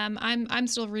read them. I'm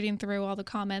still reading through all the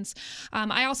comments.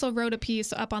 I also wrote a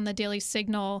piece up on the Daily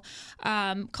Signal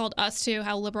called Us Too,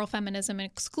 How Liberal Feminism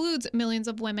Excludes Millions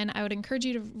of Women. I would encourage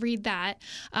you to read that.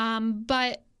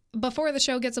 But before the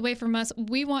show gets away from us,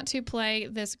 we want to play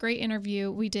this great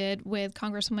interview we did with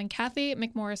Congresswoman Cathy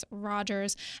McMorris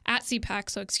Rodgers at CPAC,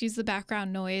 so excuse the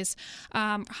background noise,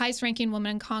 highest ranking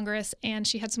woman in Congress, and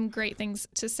she had some great things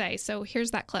to say. So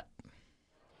here's that clip.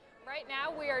 Right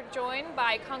now, we are joined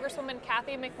by Congresswoman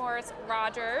Cathy McMorris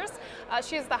Rodgers.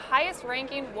 She is the highest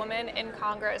ranking woman in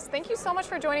Congress. Thank you so much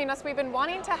for joining us. We've been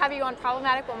wanting to have you on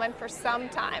Problematic Woman for some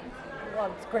time. Well,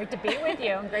 it's great to be with you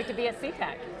and great to be at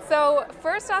CPAC. So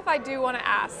first off, I do want to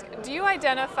ask, do you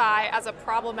identify as a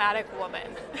problematic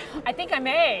woman? I think I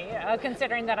may,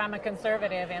 considering that I'm a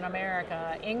conservative in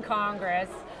America, in Congress,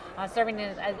 serving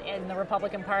in the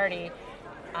Republican Party.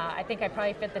 I think I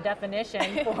probably fit the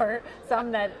definition for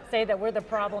some that say that we're the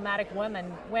problematic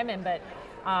women, but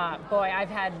boy, I've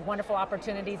had wonderful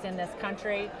opportunities in this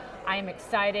country. I am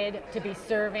excited to be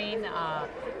serving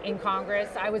in Congress.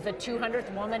 I was the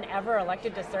 200th woman ever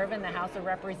elected to serve in the House of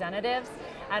Representatives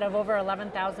out of over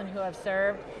 11,000 who have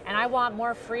served. And I want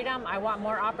more freedom. I want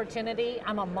more opportunity.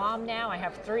 I'm a mom now. I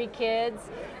have 3 kids.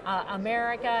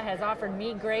 America has offered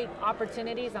me great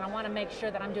opportunities, and I want to make sure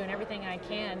that I'm doing everything I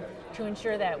can to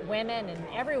ensure that women and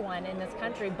everyone in this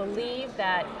country believe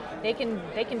that they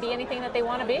can be anything that they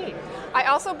want to be. I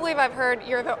also believe I've heard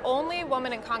you're the only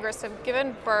woman in Congress to have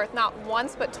given birth not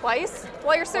once but twice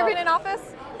while you're serving in office.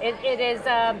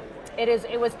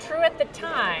 It was true at the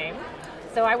time.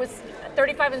 So I was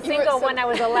 35 and single when I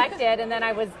was elected, and then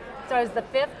I was the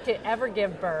 5th to ever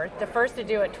give birth, the first to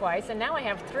do it twice, and now I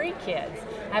have 3 kids.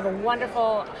 I have a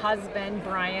wonderful husband,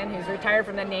 Brian, who's retired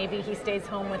from the Navy. He stays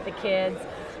home with the kids.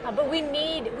 But we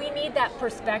need that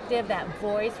perspective, that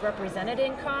voice represented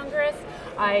in Congress.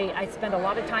 I spend a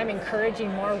lot of time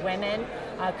encouraging more women,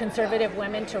 conservative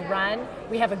women, to run.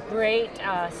 We have a great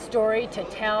story to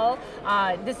tell.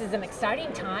 This is an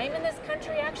exciting time in this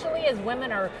country, actually, as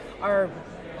women are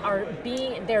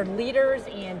being their leaders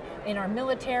in our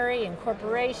military and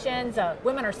corporations.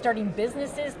 Women are starting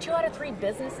businesses. 2 out of 3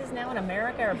 businesses now in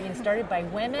America are being started by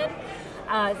women.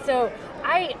 So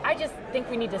I just think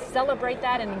we need to celebrate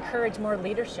that and encourage more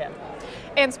leadership.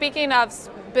 And speaking of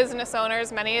business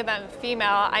owners, many of them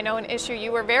female, I know an issue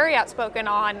you were very outspoken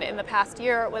on in the past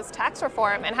year was tax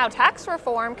reform and how tax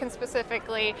reform can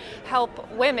specifically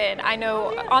help women. I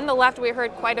know on the left we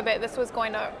heard quite a bit this was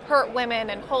going to hurt women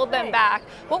and hold them back.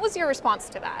 What was your response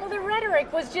to that? Well, the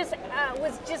rhetoric was just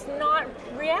not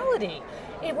reality.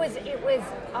 It was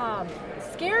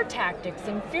scare tactics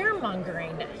and fear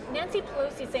mongering. Nancy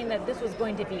Pelosi saying that this was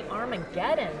going to be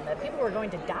Armageddon, that people were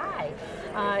going to die.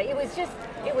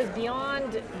 It was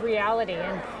beyond reality.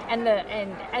 And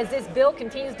as this bill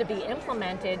continues to be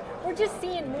implemented, we're just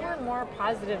seeing more and more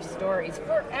positive stories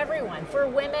for everyone. For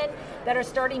women that are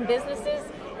starting businesses,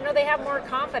 they have more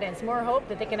confidence, more hope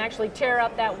that they can actually tear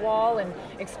up that wall and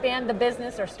expand the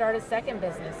business or start a second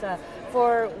business.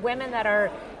 For women that are,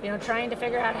 trying to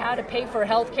figure out how to pay for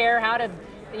health care, how to,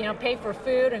 pay for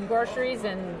food and groceries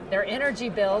and their energy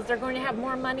bills, they're going to have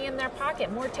more money in their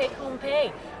pocket, more take-home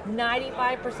pay.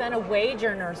 95% of wage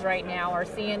earners right now are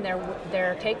seeing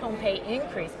their take-home pay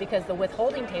increase because the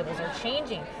withholding tables are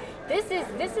changing. This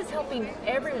is helping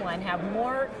everyone have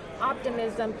more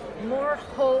optimism, more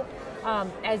hope,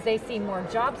 as they see more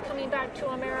jobs coming back to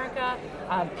America,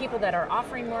 people that are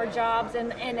offering more jobs,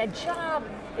 and a job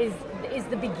is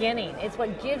the beginning. It's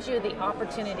what gives you the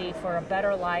opportunity for a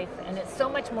better life, and it's so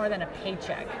much more than a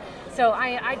paycheck. So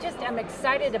I just am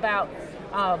excited about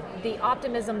the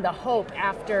optimism, the hope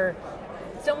after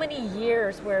so many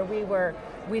years where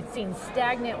we've seen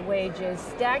stagnant wages,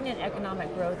 stagnant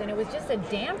economic growth, and it was just a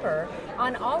damper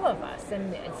on all of us.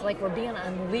 And it's like we're being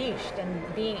unleashed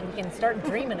and we can start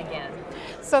dreaming again.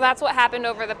 So that's what happened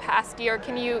over the past year.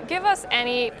 Can you give us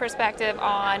any perspective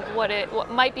on what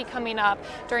might be coming up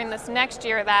during this next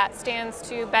year that stands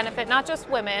to benefit not just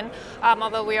women,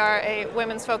 although we are a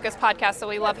women's focused podcast, so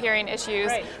we love hearing issues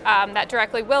that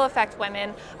directly will affect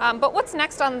women. But what's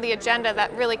next on the agenda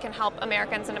that really can help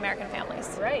Americans and American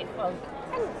families? Right. Well,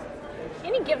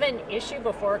 any given issue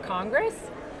before Congress,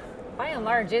 by and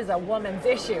large, is a woman's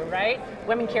issue, right?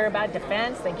 Women care about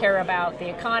defense, they care about the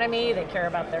economy, they care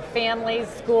about their families,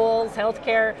 schools,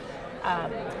 healthcare.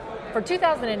 For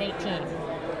 2018,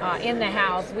 in the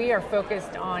House, we are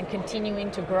focused on continuing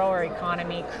to grow our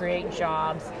economy, create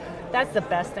jobs. That's the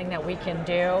best thing that we can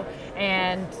do.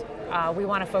 And we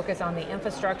want to focus on the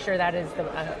infrastructure. That is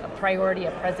a priority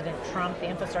of President Trump, the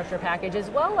infrastructure package, as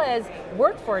well as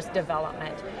workforce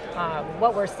development.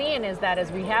 What we're seeing is that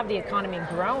as we have the economy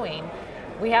growing,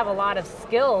 we have a lot of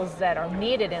skills that are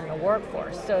needed in the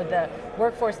workforce. So the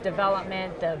workforce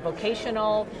development, the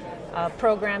vocational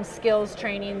programs, skills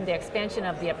training, the expansion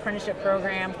of the apprenticeship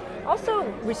program, also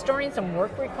restoring some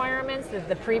work requirements that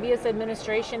the previous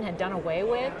administration had done away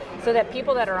with, so that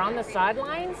people that are on the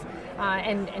sidelines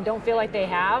and don't feel like they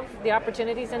have the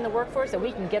opportunities in the workforce, that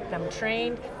we can get them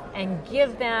trained and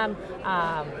give them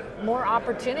more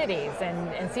opportunities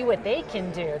and see what they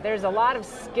can do. There's a lot of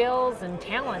skills and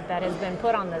talent that has been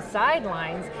put on the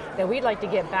sidelines that we'd like to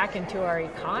get back into our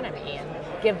economy and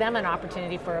give them an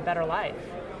opportunity for a better life.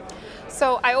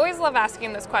 So I always love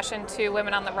asking this question to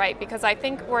women on the right because I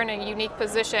think we're in a unique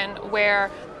position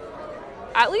where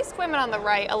at least women on the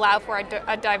right allow for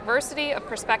a diversity of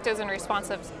perspectives and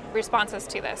responses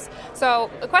to this. So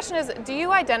the question is, do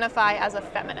you identify as a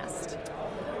feminist?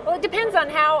 Well, it depends on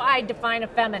how I define a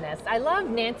feminist. I love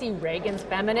Nancy Reagan's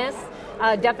feminist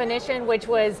definition, which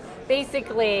was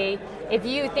basically, if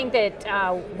you think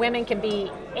that women can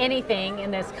be anything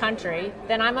in this country,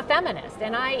 then I'm a feminist.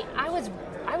 And I was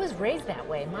raised that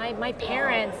way. My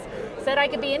parents said I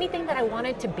could be anything that I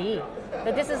wanted to be,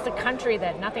 that this is the country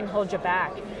that nothing holds you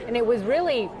back. And it was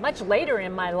really much later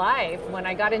in my life when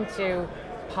I got into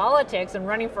politics and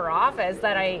running for office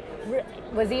that I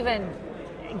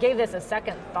gave this a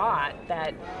second thought,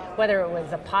 that whether it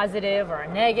was a positive or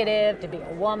a negative to be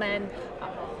a woman,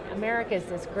 America is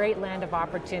this great land of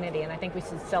opportunity, and I think we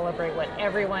should celebrate what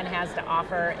everyone has to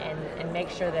offer and make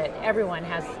sure that everyone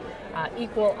has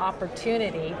equal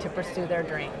opportunity to pursue their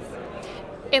dreams.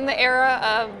 In the era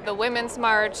of the Women's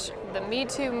March, the Me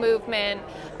Too movement,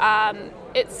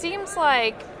 it seems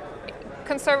like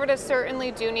conservatives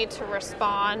certainly do need to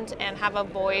respond and have a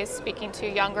voice speaking to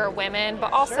younger women,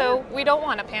 but also we don't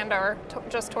want to pander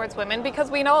just towards women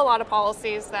because we know a lot of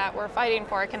policies that we're fighting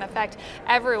for can affect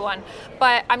everyone.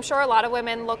 But I'm sure a lot of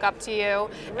women look up to you.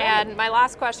 And my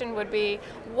last question would be,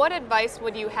 what advice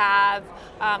would you have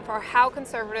for how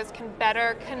conservatives can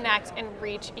better connect and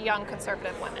reach young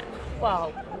conservative women?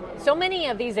 Well, so many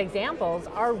of these examples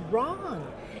are wrong.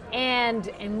 And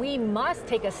we must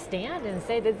take a stand and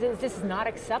say that this is not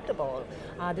acceptable.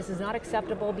 This is not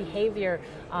acceptable behavior,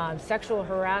 sexual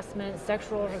harassment,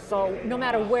 sexual assault, no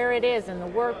matter where it is, in the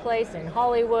workplace, in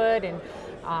Hollywood, and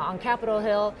on Capitol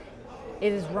Hill,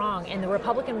 it is wrong, and the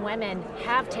Republican women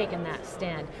have taken that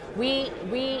stand. We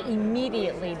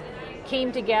immediately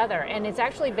came together, and it's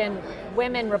actually been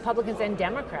women, Republicans and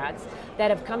Democrats, that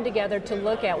have come together to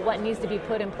look at what needs to be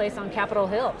put in place on Capitol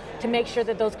Hill to make sure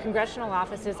that those congressional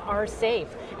offices are safe.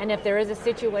 And if there is a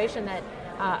situation that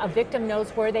a victim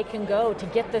knows where they can go to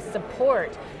get the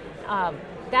support,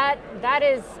 that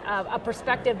is a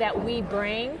perspective that we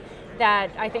bring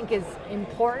that I think is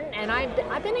important. And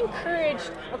I've been encouraged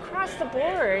across the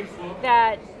board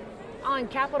that on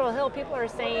Capitol Hill, people are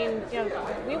saying,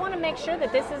 we want to make sure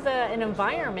that this is an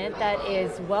environment that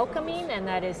is welcoming and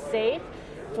that is safe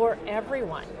for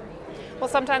everyone. Well,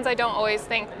 sometimes I don't always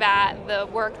think that the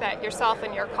work that yourself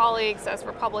and your colleagues as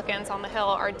Republicans on the Hill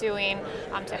are doing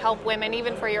to help women,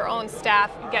 even for your own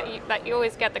staff, that you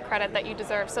always get the credit that you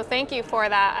deserve. So thank you for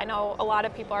that. I know a lot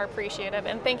of people are appreciative.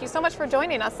 And thank you so much for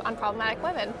joining us on Problematic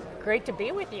Women. Great to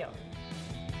be with you.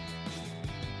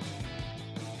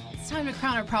 It's time to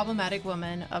crown a Problematic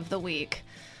Woman of the Week.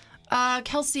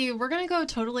 Kelsey, we're going to go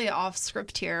totally off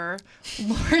script here.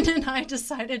 Lauren and I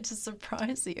decided to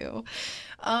surprise you.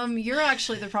 You're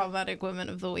actually the Problematic Woman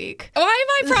of the Week. Why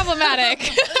am I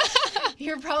problematic?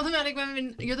 You're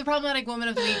the Problematic Woman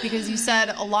of the Week because you said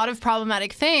a lot of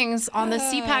problematic things on the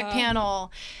CPAC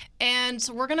panel. And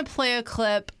we're going to play a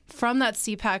clip from that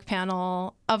CPAC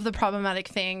panel of the problematic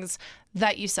things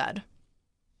that you said.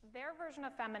 Their version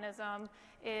of feminism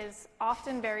is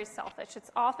often very selfish.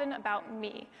 It's often about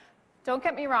me. Don't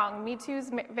get me wrong, Me Too is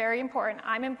very important.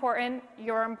 I'm important,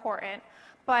 you're important.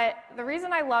 But the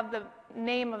reason I love the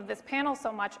name of this panel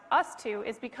so much, Us Too,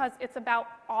 is because it's about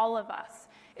all of us.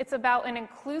 It's about an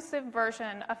inclusive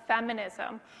version of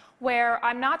feminism where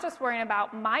I'm not just worrying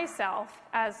about myself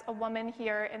as a woman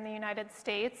here in the United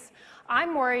States.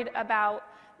 I'm worried about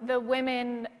the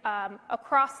women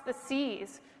across the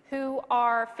seas who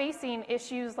are facing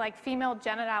issues like female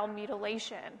genital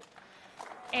mutilation.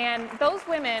 And those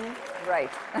women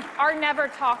are never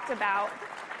talked about.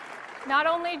 Not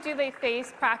only do they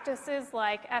face practices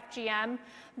like FGM,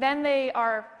 then they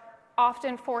are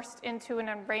often forced into an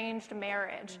arranged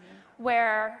marriage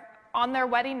where on their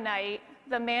wedding night,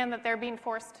 the man that they're being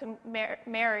forced to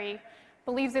marry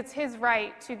believes it's his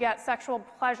right to get sexual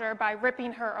pleasure by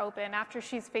ripping her open after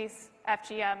she's faced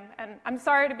FGM. And I'm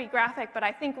sorry to be graphic, but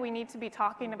I think we need to be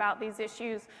talking about these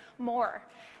issues more.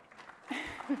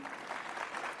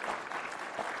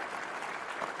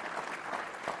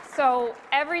 So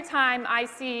every time I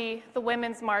see the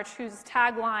Women's March, whose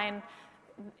tagline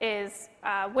is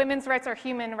women's rights are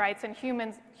human rights and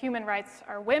human rights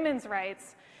are women's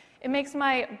rights, it makes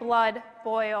my blood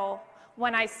boil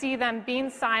when I see them being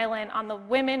silent on the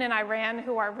women in Iran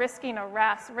who are risking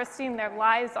arrest, risking their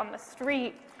lives on the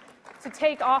street to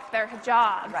take off their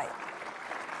hijabs. Right.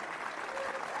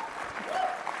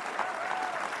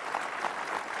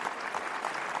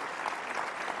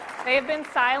 They have been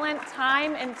silent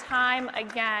time and time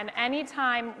again.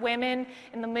 Anytime women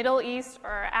in the Middle East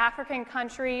or African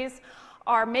countries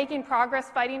are making progress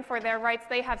fighting for their rights,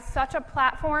 they have such a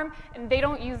platform and they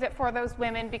don't use it for those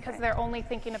women because they're only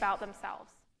thinking about themselves.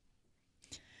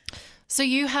 So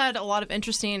you had a lot of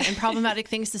interesting and problematic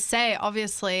things to say,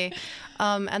 obviously,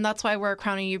 and that's why we're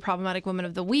crowning you Problematic Woman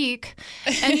of the Week.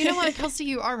 And you know what, Kelsey,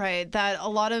 you are right that a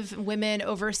lot of women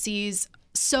overseas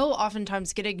so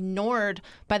oftentimes get ignored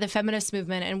by the feminist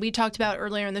movement. And we talked about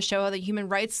earlier in the show how the Human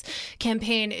Rights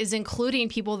Campaign is including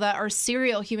people that are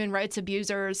serial human rights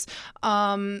abusers,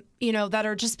 that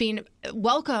are just being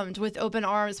welcomed with open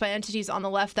arms by entities on the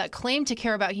left that claim to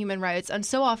care about human rights. And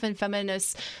so often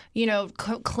feminists,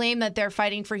 claim that they're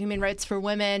fighting for human rights for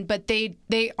women, but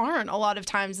they aren't a lot of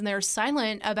times. And they're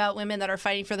silent about women that are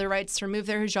fighting for their rights to remove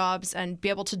their hijabs and be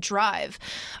able to drive.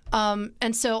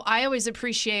 And so I always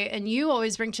appreciate, and you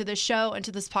always bring to this show and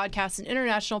to this podcast an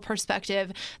international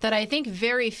perspective that I think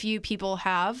very few people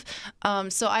have.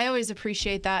 So I always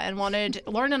appreciate that and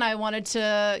Lauren and I wanted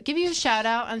to give you a shout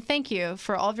out and thank you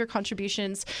for all of your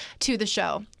contributions to the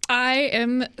show. I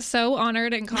am so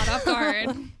honored and caught off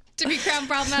guard to be crowned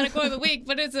Problematic Woman of the Week,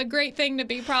 but it's a great thing to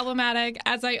be problematic.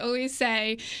 As I always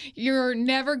say, you're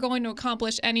never going to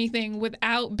accomplish anything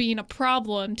without being a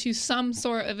problem to some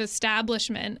sort of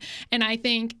establishment. And I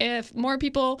think if more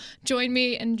people join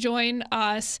me and join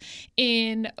us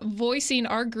in voicing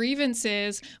our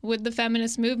grievances with the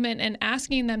feminist movement and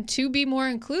asking them to be more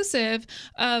inclusive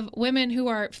of women who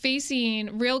are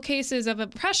facing real cases of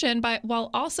oppression,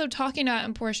 while also talking about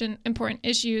important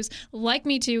issues like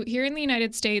Me Too here in the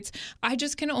United States, States, I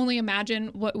just can only imagine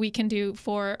what we can do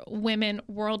for women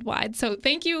worldwide. So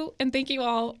thank you, and thank you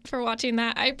all for watching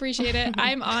that. I appreciate it.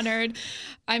 I'm honored,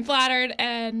 I'm flattered,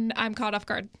 and I'm caught off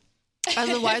guard. As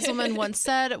a wise woman once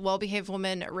said, well-behaved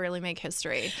women rarely make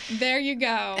history. There you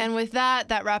go. And with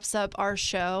that wraps up our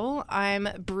show. I'm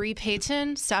Bree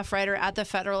Payton, staff writer at The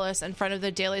Federalist and friend of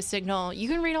the Daily Signal. You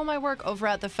can read all my work over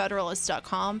at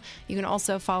thefederalist.com. You can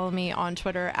also follow me on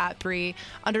Twitter at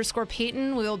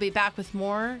Bree_Payton. We will be back with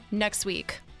more next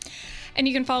week. And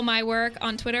you can follow my work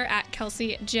on Twitter at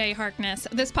Kelsey J. Harkness.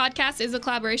 This podcast is a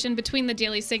collaboration between The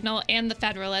Daily Signal and The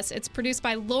Federalist. It's produced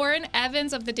by Lauren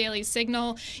Evans of The Daily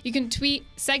Signal. You can tweet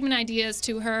segment ideas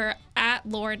to her at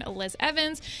Lauren Liz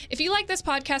Evans. If you like this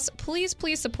podcast, please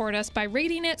support us by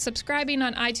rating it, subscribing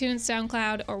on iTunes,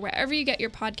 SoundCloud, or wherever you get your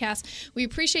podcasts. We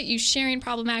appreciate you sharing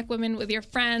Problematic Women with your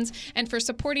friends and for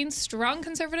supporting strong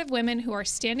conservative women who are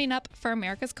standing up for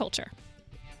America's culture.